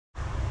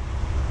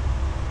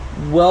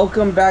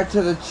Welcome back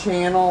to the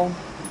channel,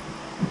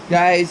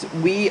 guys.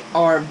 We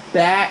are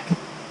back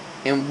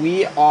and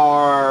we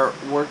are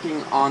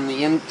working on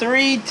the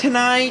M3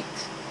 tonight.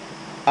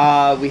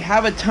 We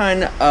have a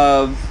ton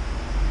of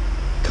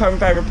carbon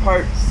fiber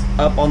parts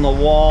up on the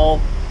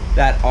wall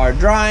that are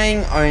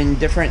drying, are in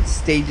different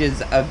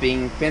stages of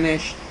being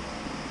finished.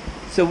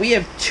 So we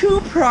have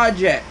two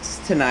projects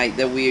tonight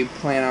that we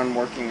plan on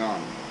working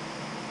on.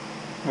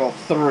 Well,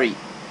 three.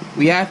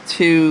 We have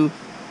to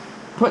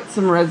put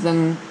some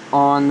resin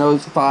on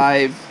those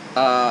 5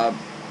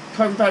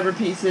 carbon fiber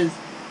pieces,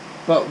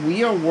 but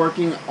we are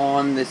working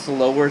on this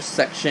lower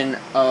section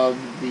of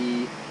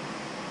the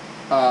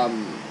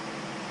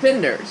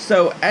fender.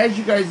 So as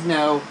you guys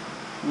know,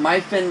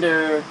 my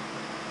fender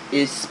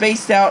is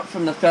spaced out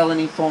from the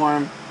felony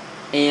form,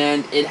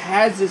 and it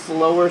has this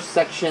lower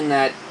section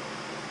that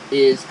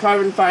is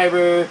carbon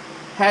fiber,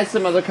 has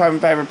some other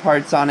carbon fiber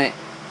parts on it,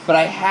 but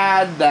I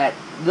had that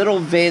little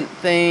vent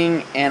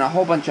thing and a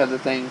whole bunch of other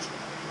things.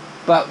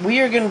 But we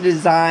are going to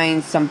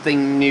design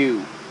something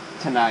new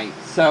tonight.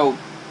 So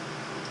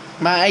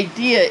my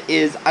idea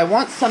is I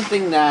want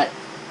something that,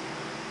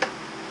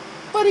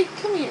 buddy,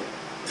 come here,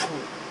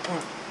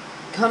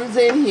 comes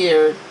in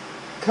here,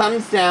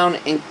 comes down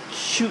and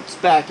shoots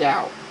back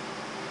out.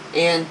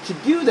 And to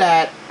do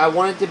that, I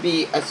want it to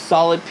be a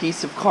solid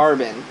piece of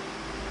carbon.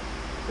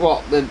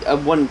 Well,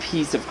 one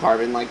piece of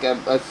carbon, like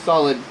a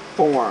solid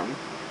form.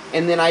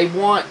 And then I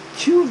want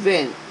 2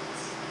 vents.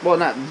 Well,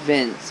 not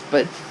vents,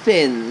 but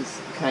fins,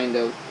 kind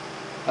of.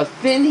 A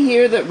fin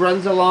here that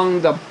runs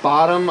along the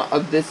bottom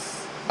of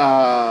this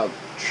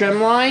trim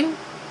line,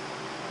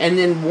 and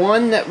then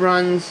one that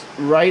runs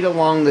right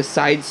along the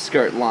side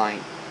skirt line.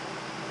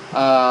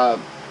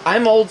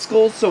 I'm old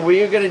school, so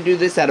we are going to do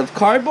this out of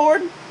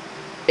cardboard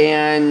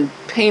and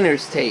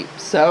painter's tape.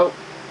 So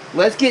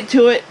let's get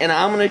to it, and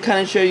I'm going to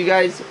kind of show you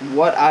guys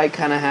what I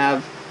kind of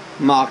have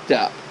mocked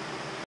up.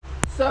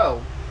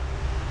 So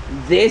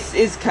this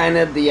is kind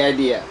of the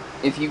idea.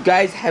 If you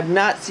guys have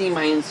not seen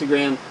my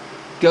Instagram,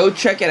 go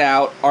check it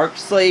out,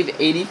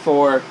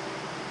 ArcSlave84.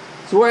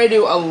 It's where I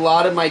do a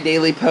lot of my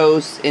daily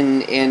posts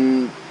and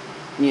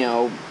you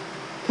know,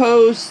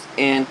 posts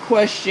and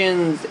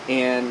questions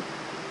and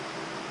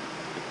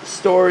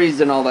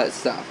stories and all that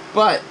stuff.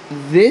 But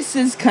this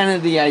is kind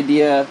of the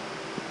idea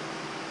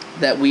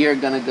that we are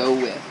going to go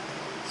with.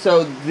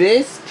 So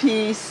this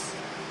piece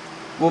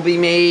will be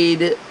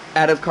made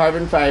out of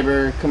carbon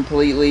fiber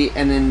completely,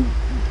 and then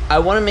I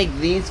want to make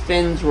these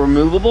fins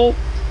removable,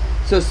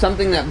 so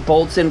something that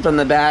bolts in from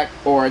the back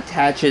or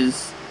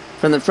attaches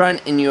from the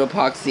front and you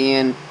epoxy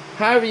in,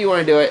 however you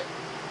want to do it.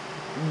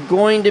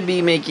 Going to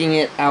be making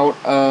it out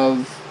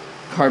of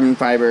carbon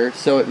fiber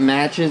so it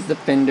matches the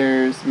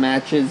fenders,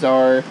 matches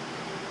our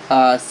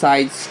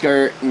side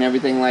skirt and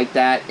everything like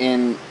that,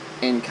 and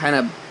kind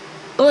of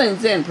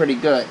blends in pretty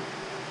good.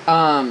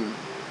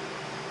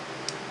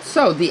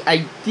 So the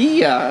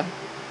idea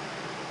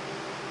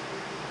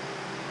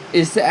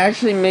is to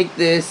actually make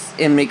this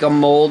and make a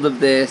mold of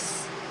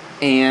this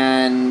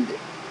and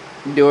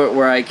do it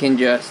where I can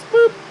just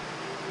boop,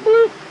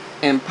 boop,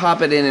 and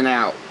pop it in and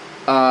out.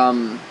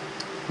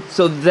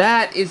 So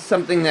that is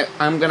something that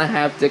I'm gonna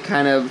have to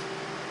kind of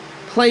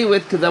play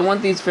with, because I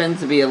want these fins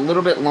to be a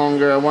little bit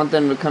longer. I want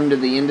them to come to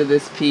the end of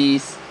this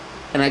piece,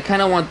 and I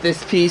kind of want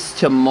this piece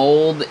to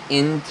mold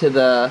into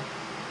the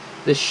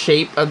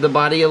shape of the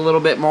body a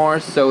little bit more,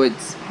 so it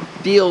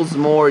feels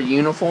more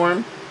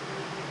uniform.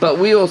 But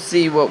we will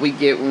see what we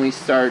get when we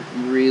start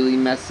really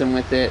messing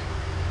with it.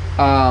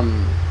 My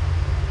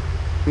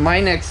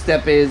next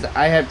step is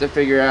I have to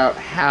figure out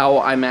how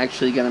I'm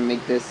actually going to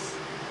make this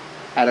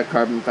out of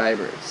carbon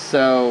fiber.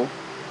 So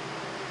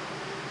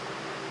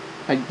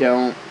I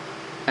don't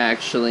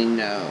actually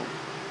know.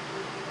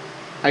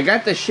 I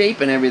got the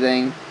shape and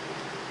everything.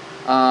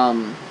 I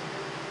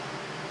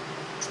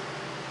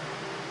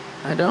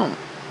don't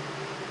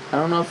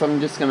know if I'm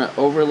just going to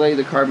overlay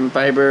the carbon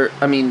fiber,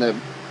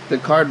 the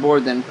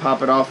cardboard, then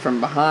pop it off from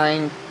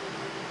behind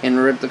and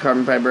rip the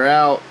carbon fiber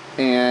out,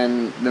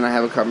 and then I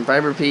have a carbon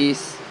fiber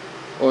piece,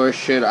 or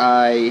should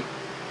I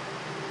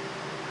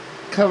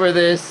cover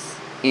this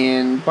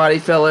in body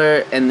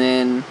filler and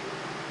then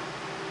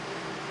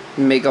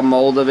make a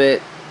mold of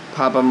it,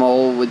 pop a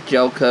mold with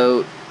gel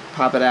coat,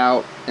 pop it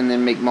out, and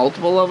then make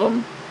multiple of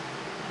them,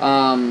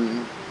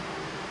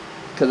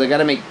 because I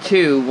gotta make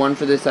 2, one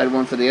for this side,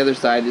 one for the other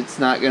side. It's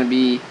not gonna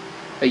be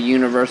a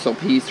universal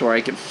piece where I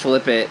could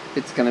flip it.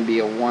 It's going to be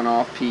a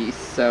one-off piece.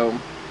 So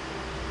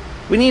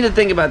we need to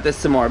think about this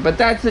some more. But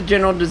that's the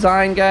general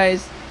design,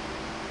 guys.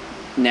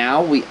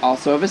 Now we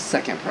also have a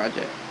second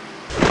project.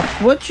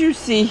 What you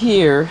see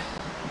here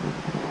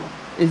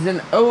is an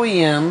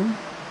OEM.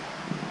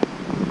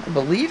 I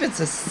believe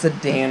it's a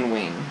sedan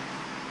wing.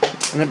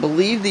 And I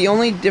believe the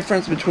only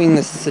difference between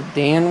the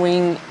sedan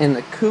wing and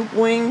the coupe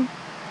wing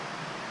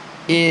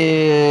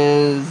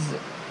is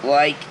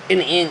like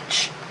an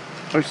inch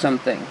or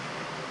something.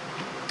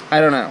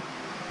 I don't know.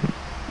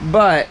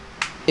 But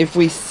if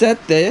we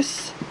set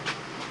this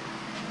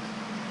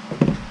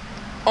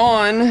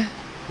on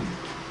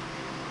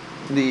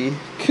the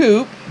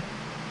coupe,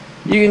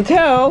 you can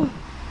tell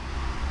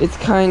it's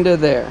kind of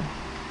there.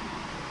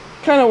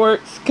 Kind of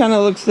works, kind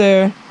of looks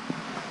there,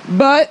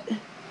 but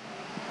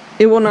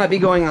it will not be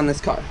going on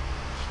this car.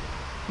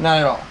 Not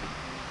at all.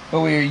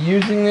 But we are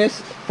using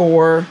this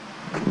for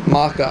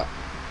mock-up.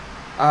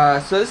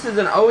 So this is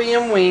an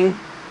OEM wing.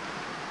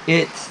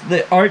 It's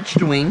the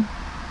arched wing,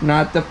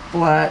 not the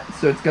flat,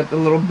 so it's got the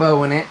little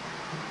bow in it.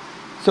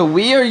 So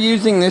we are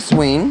using this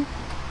wing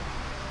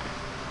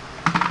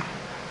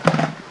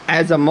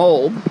as a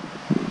mold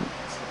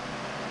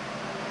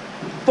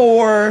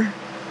for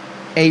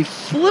a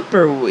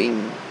flipper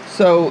wing.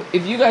 So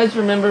if you guys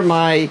remember,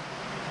 my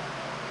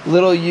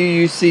little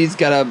UUC's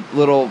got a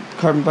little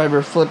carbon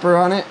fiber flipper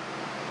on it.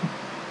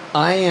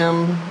 I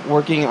am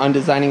working on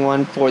designing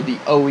one for the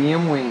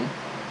OEM wing,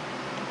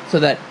 so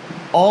that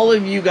all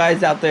of you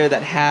guys out there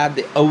that have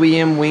the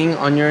OEM wing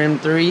on your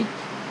M3,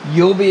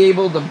 you'll be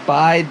able to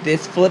buy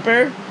this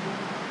flipper,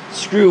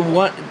 screw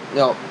like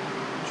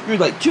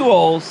 2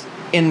 holes,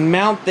 and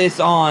mount this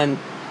on.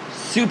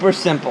 Super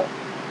simple.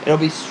 It'll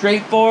be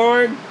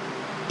straightforward,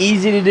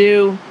 easy to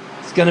do.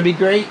 It's gonna be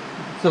great.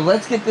 So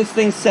let's get this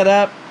thing set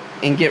up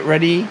and get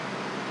ready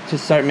to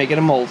start making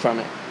a mold from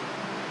it.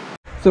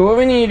 So what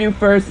we need to do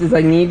first is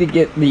I need to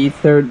get the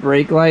third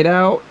brake light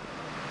out,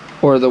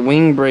 or the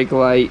wing brake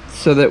light,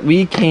 so that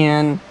we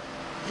can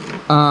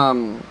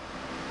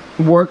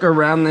work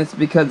around this,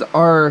 because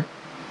our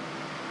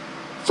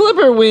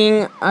flipper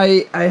wing,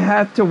 I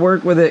have to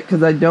work with it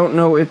because I don't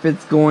know if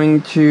it's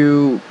going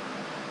to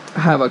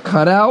have a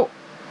cutout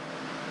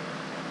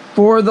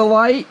for the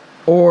light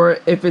or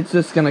if it's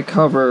just going to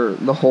cover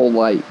the whole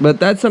light. But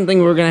that's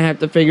something we're going to have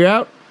to figure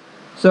out.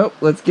 So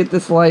let's get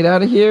this light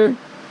out of here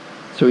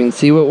so we can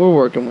see what we're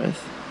working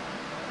with.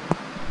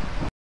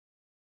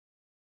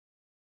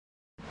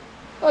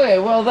 Okay,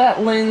 well,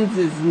 that lens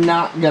is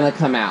not going to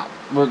come out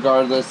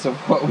regardless of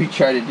what we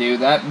try to do.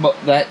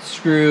 That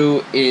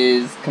screw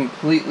is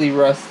completely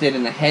rusted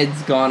and the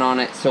head's gone on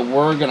it, so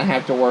we're going to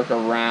have to work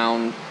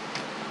around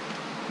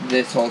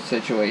this whole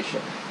situation.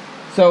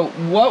 So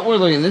what we're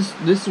looking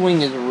at, this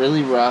wing is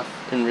really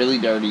rough and really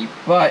dirty,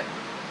 but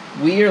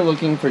we are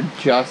looking for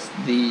just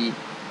the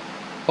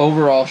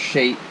overall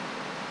shape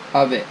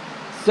of it.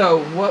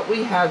 So what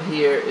we have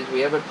here is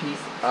we have a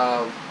piece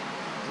of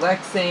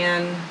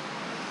Lexan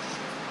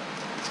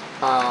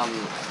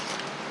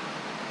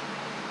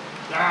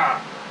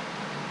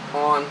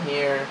on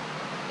here,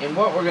 and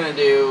what we're gonna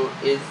do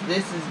is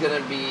this is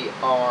gonna be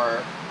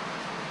our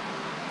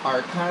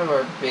kind of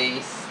our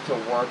base to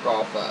work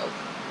off of.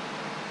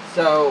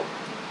 So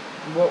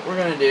what we're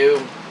gonna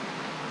do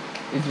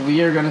is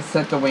we are gonna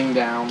set the wing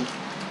down,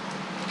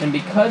 and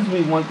because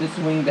we want this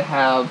wing to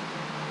have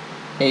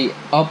a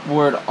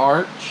upward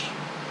arch,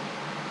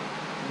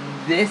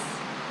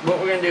 what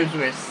we're gonna do is we're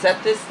gonna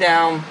set this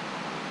down.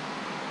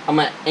 I'm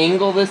gonna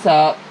angle this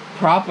up,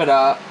 prop it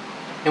up,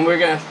 and we're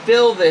gonna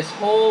fill this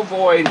whole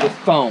void with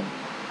foam.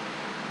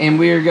 And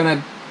we're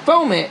gonna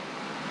foam it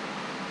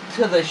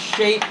to the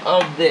shape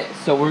of this.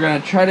 So we're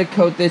gonna try to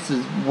coat this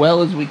as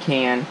well as we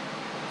can,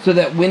 so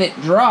that when it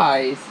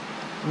dries,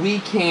 we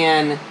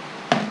can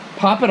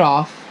pop it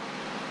off,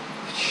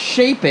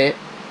 shape it,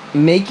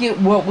 make it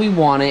what we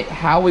want it,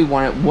 how we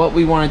want it, what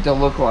we want it to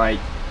look like.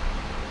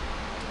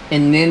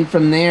 And then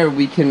from there,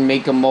 we can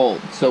make a mold.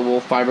 So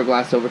we'll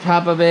fiberglass over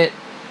top of it.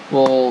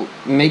 We'll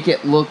make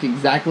it look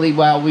exactly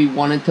how we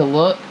want it to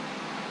look.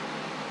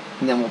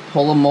 And then we'll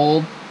pull a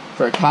mold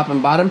for a top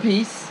and bottom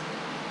piece.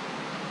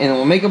 And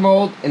we'll make a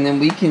mold, and then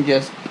we can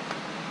just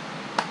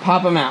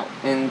pop them out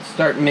and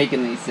start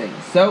making these things.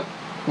 So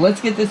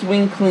let's get this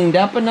wing cleaned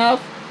up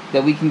enough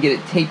that we can get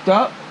it taped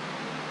up,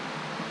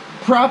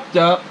 propped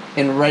up,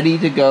 and ready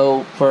to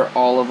go for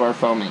all of our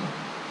foaming.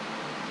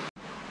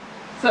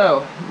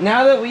 So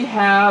now that we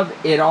have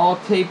it all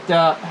taped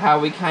up how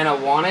we kind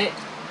of want it,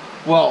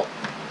 well,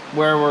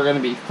 where we're going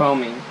to be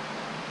foaming,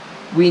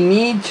 we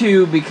need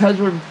to, because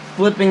we're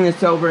flipping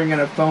this over and going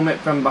to foam it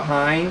from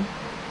behind,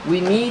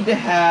 we need to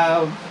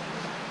have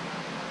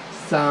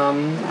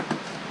some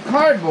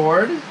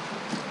cardboard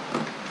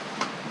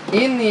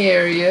in the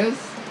areas.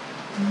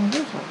 Oh,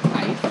 there's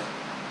my knife.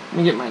 Let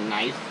me get my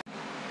knife.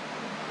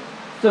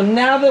 So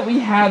now that we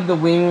have the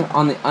wing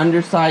on the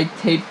underside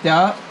taped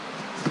up,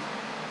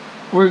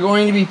 we're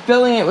going to be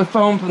filling it with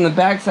foam from the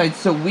backside.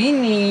 So we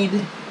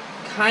need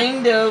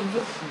kind of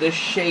the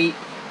shape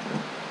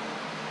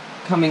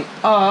coming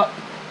up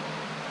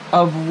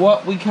of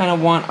what we kind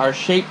of want our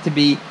shape to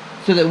be,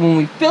 so that when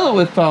we fill it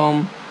with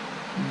foam,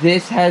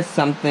 this has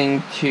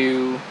something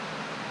to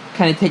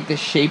kind of take the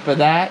shape of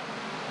that,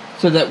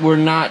 so that we're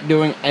not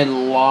doing a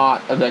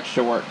lot of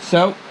extra work.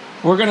 So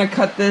we're going to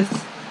cut this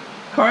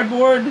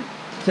cardboard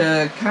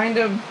to kind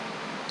of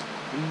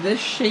this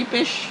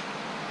shape-ish,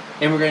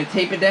 and we're going to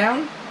tape it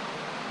down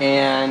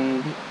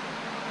and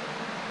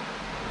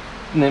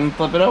then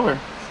flip it over.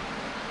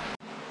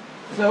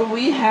 So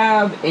we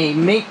have a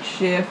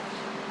makeshift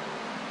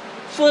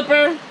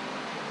flipper,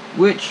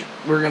 which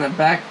we're going to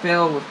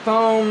backfill with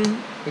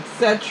foam,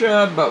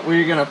 etc. But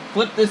we're going to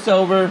flip this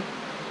over,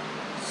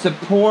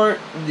 support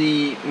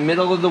the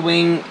middle of the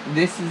wing.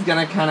 This is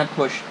going to kind of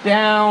push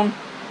down,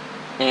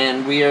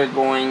 and we are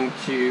going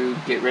to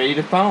get ready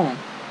to foam.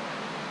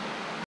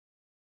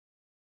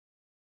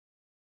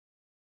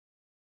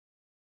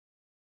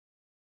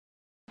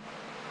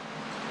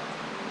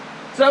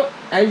 So,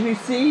 as you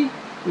see,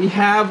 we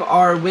have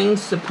our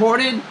wings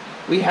supported,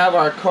 we have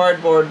our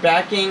cardboard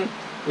backing,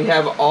 we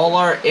have all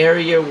our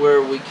area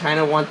where we kind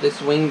of want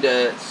this wing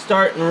to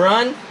start and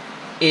run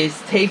is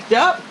taped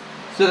up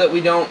so that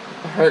we don't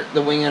hurt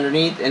the wing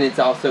underneath, and it's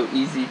also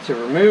easy to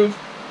remove.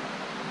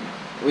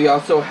 We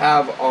also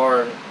have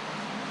our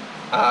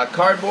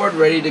cardboard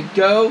ready to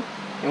go,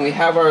 and we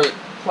have our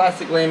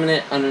plastic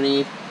laminate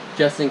underneath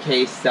just in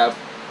case stuff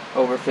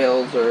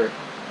overfills or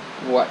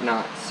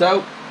whatnot.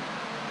 So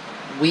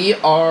we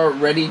are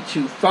ready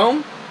to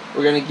foam.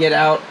 We're going to get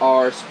out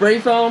our spray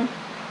foam,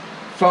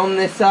 foam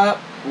this up,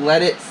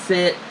 let it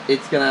sit.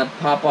 It's going to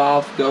pop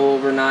off, go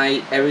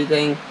overnight,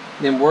 everything.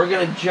 Then we're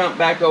going to jump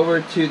back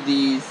over to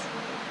these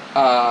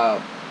the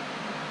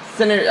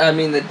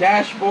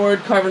dashboard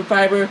carbon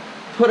fiber,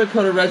 put a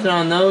coat of resin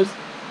on those,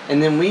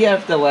 and then we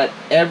have to let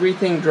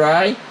everything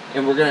dry,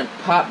 and we're going to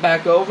pop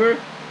back over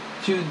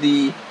to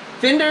the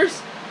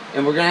fenders,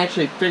 and we're going to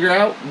actually figure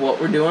out what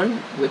we're doing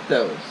with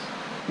those.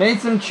 Made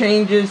some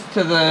changes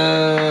to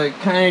the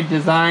kind of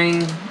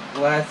design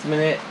last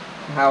minute,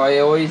 how I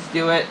always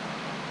do it.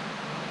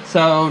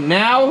 So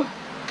now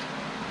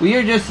we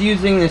are just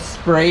using the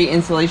spray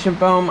insulation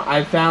foam.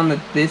 I found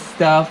that this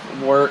stuff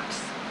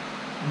works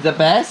the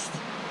best.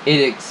 It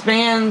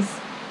expands,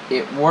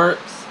 it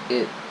works,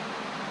 it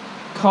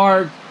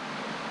carves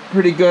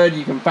pretty good.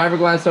 You can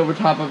fiberglass over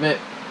top of it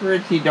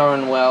pretty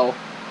darn well.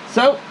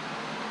 So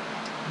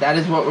that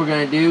is what we're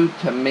going to do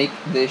to make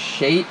this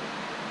shape,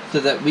 so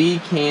that we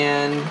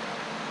can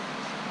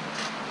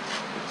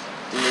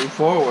move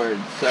forward.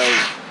 So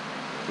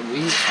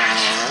we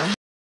are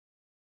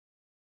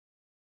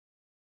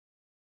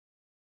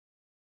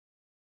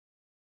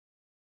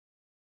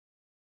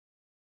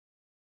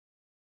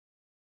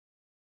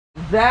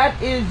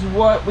that is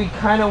what we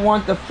kind of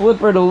want the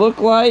flipper to look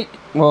like.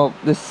 Well,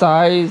 the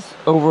size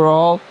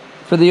overall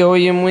for the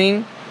OEM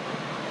wing.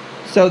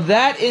 So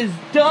that is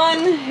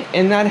done,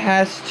 and that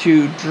has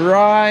to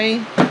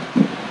dry.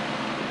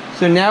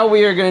 So now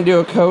we are going to do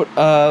a coat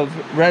of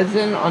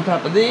resin on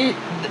top of these,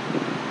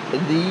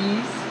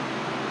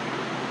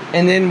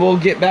 and then we'll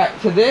get back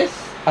to this.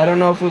 I don't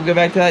know if we'll go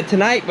back to that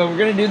tonight, but we're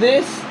going to do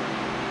this,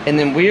 and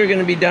then we are going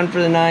to be done for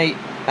the night.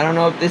 I don't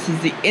know if this is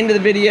the end of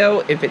the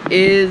video. If it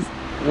is,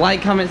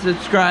 like, comment,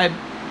 subscribe.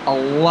 A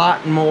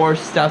lot more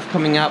stuff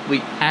coming up.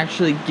 We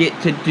actually get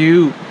to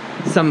do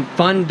some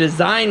fun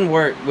design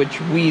work,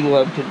 which we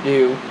love to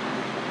do,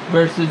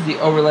 versus the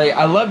overlay.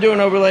 I love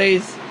doing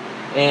overlays.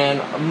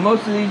 And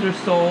most of these are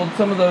sold.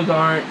 Some of those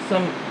aren't.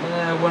 Some,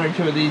 one or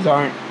two of these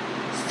aren't.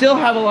 Still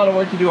have a lot of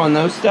work to do on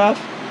those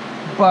stuff.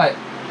 But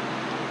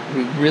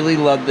we really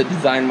love the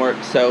design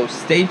work. So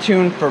stay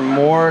tuned for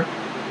more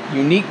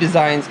unique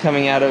designs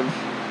coming out of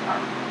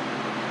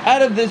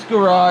this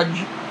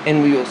garage.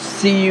 And we will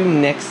see you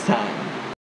next time.